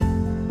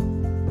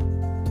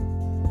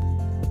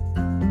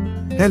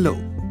Hello.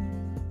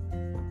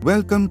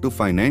 Welcome to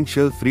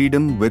Financial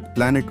Freedom with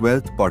Planet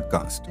Wealth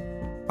podcast.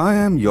 I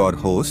am your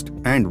host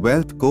and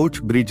wealth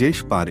coach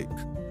Brijesh Parekh.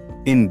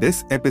 In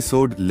this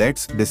episode,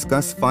 let's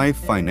discuss 5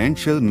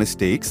 financial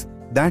mistakes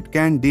that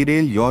can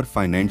derail your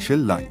financial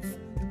life.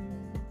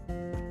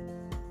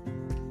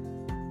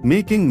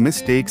 Making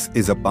mistakes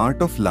is a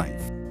part of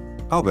life.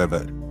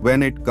 However,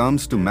 when it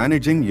comes to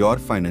managing your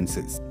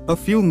finances, a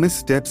few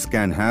missteps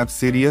can have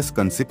serious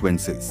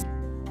consequences.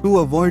 To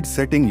avoid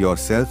setting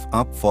yourself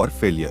up for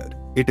failure,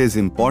 it is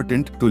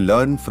important to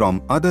learn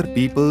from other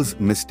people's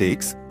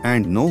mistakes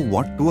and know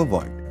what to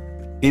avoid.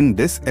 In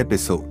this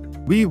episode,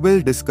 we will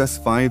discuss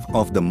 5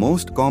 of the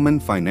most common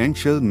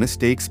financial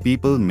mistakes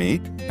people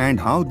make and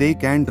how they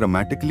can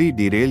dramatically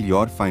derail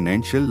your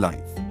financial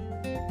life.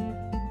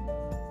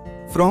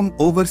 From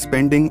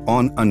overspending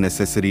on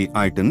unnecessary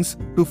items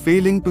to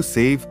failing to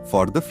save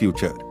for the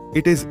future,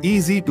 it is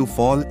easy to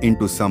fall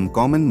into some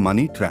common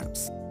money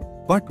traps.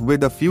 But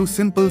with a few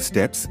simple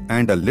steps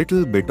and a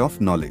little bit of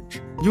knowledge,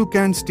 you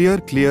can steer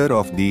clear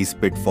of these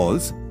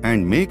pitfalls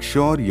and make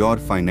sure your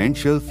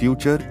financial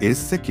future is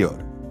secure.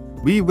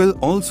 We will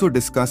also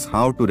discuss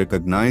how to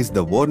recognize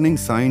the warning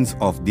signs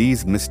of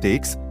these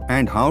mistakes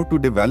and how to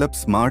develop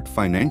smart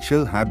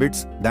financial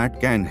habits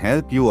that can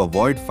help you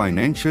avoid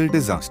financial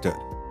disaster.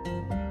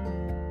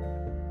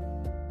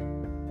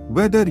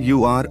 Whether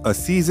you are a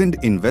seasoned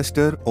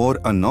investor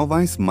or a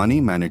novice money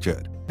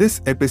manager,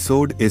 this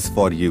episode is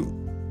for you.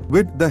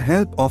 With the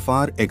help of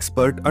our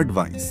expert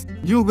advice,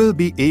 you will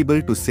be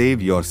able to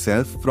save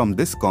yourself from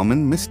these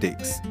common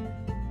mistakes.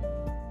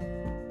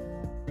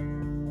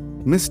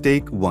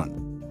 Mistake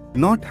 1.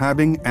 Not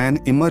having an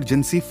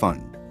emergency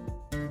fund.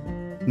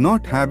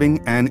 Not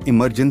having an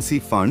emergency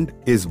fund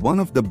is one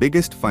of the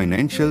biggest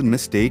financial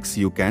mistakes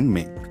you can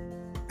make.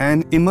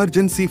 An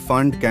emergency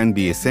fund can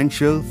be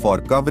essential for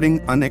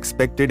covering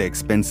unexpected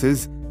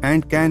expenses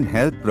and can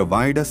help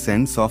provide a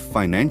sense of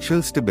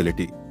financial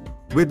stability.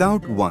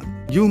 Without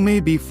one, you may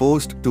be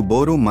forced to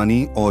borrow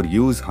money or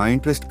use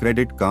high-interest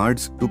credit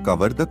cards to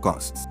cover the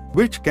costs,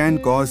 which can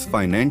cause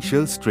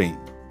financial strain.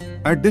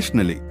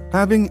 Additionally,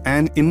 having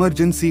an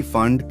emergency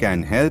fund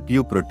can help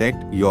you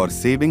protect your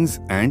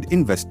savings and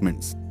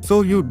investments,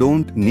 so you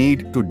don't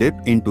need to dip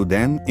into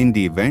them in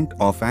the event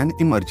of an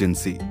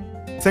emergency.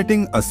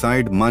 Setting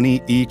aside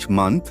money each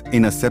month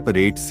in a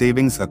separate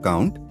savings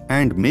account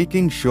and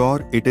making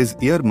sure it is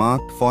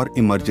earmarked for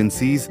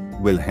emergencies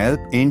will help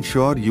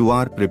ensure you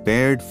are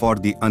prepared for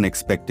the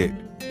unexpected.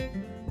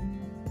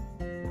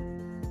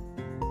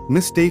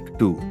 Mistake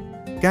 2.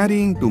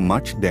 Carrying too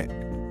much debt.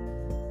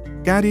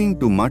 Carrying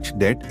too much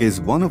debt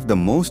is one of the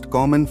most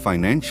common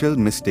financial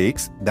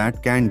mistakes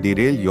that can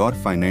derail your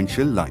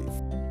financial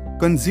life.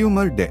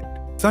 Consumer debt,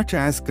 such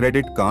as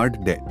credit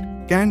card debt,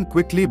 can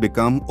quickly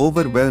become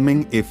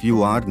overwhelming if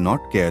you are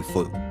not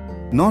careful.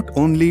 Not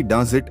only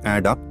does it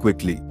add up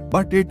quickly,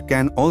 but it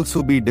can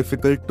also be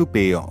difficult to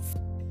pay off.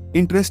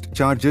 Interest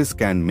charges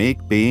can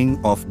make paying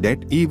off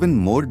debt even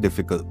more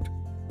difficult.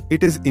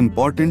 It is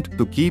important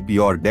to keep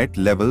your debt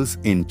levels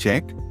in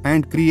check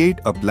and create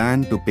a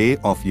plan to pay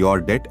off your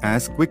debt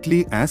as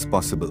quickly as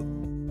possible.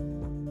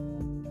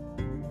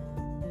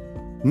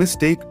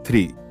 Mistake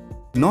 3.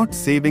 Not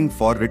saving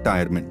for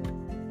retirement.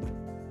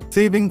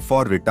 Saving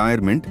for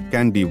retirement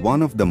can be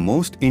one of the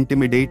most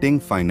intimidating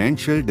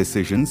financial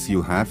decisions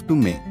you have to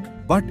make,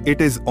 but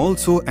it is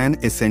also an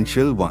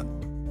essential one.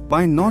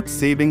 By not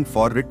saving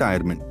for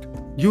retirement,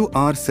 you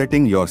are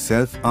setting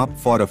yourself up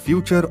for a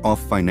future of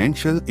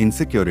financial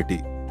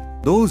insecurity.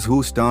 Those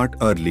who start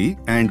early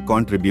and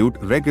contribute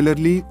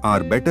regularly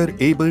are better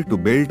able to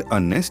build a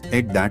nest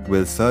egg that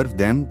will serve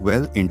them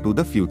well into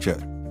the future.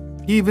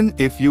 Even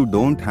if you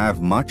don't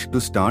have much to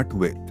start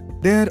with,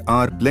 there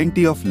are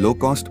plenty of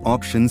low-cost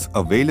options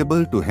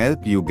available to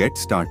help you get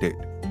started.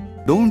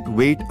 Don't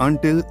wait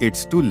until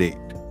it's too late.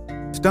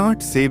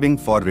 Start saving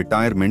for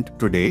retirement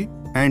today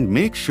and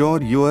make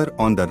sure you are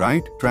on the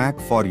right track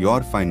for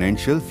your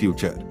financial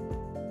future.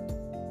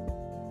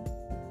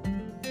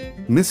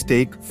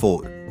 Mistake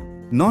 4.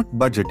 Not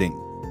budgeting.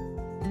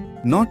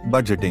 Not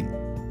budgeting.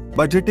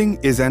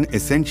 Budgeting is an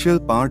essential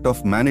part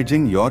of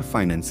managing your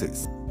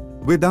finances.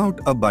 Without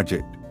a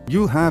budget,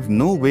 you have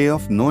no way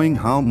of knowing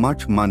how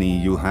much money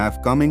you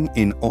have coming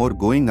in or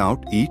going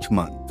out each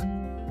month.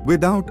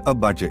 Without a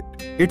budget,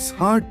 it's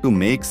hard to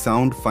make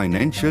sound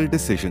financial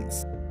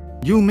decisions.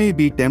 You may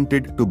be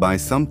tempted to buy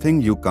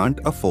something you can't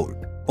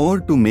afford,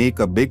 or to make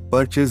a big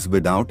purchase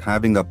without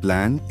having a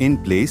plan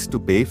in place to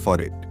pay for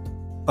it.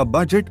 A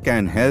budget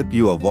can help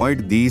you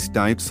avoid these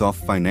types of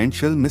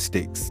financial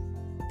mistakes.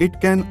 It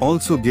can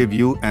also give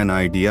you an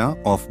idea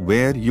of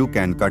where you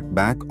can cut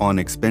back on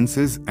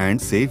expenses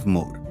and save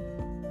more.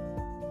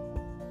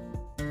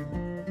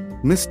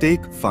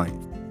 Mistake 5.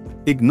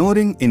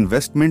 Ignoring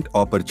investment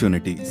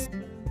opportunities.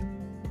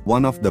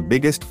 One of the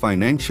biggest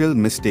financial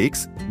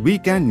mistakes we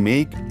can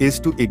make is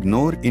to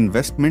ignore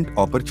investment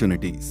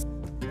opportunities.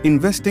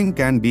 Investing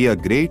can be a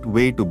great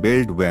way to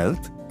build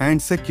wealth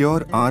and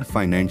secure our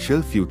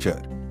financial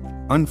future.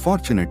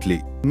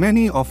 Unfortunately,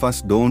 many of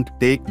us don't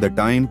take the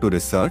time to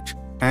research,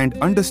 and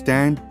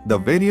understand the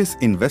various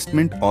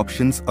investment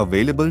options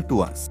available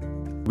to us.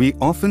 We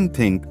often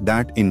think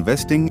that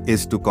investing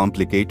is too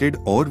complicated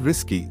or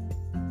risky,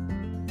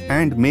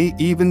 and may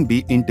even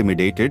be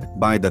intimidated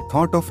by the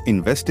thought of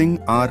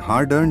investing our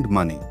hard-earned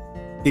money.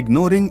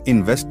 Ignoring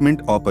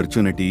investment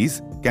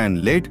opportunities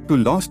can lead to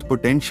lost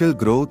potential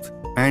growth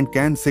and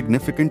can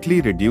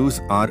significantly reduce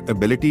our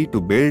ability to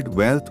build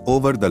wealth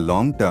over the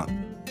long term.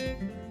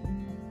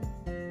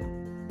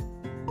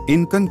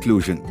 In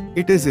conclusion,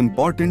 it is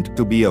important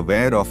to be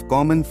aware of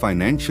common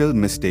financial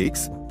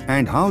mistakes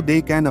and how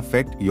they can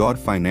affect your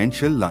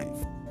financial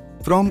life.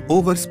 From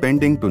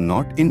overspending to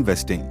not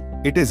investing,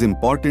 it is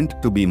important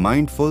to be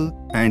mindful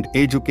and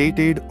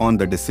educated on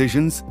the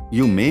decisions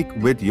you make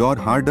with your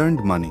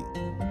hard-earned money.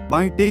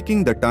 By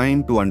taking the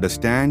time to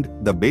understand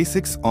the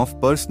basics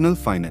of personal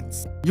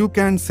finance, you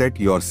can set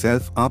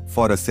yourself up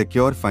for a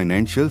secure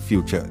financial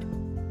future.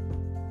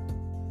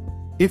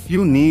 If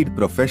you need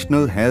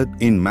professional help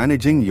in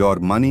managing your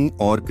money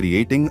or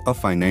creating a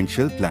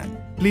financial plan,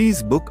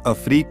 please book a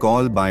free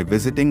call by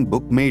visiting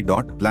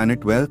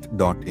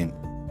bookme.planetwealth.in.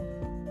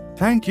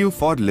 Thank you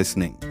for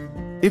listening.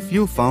 If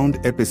you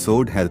found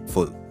episode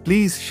helpful,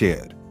 please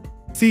share.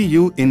 See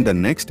you in the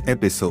next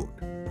episode.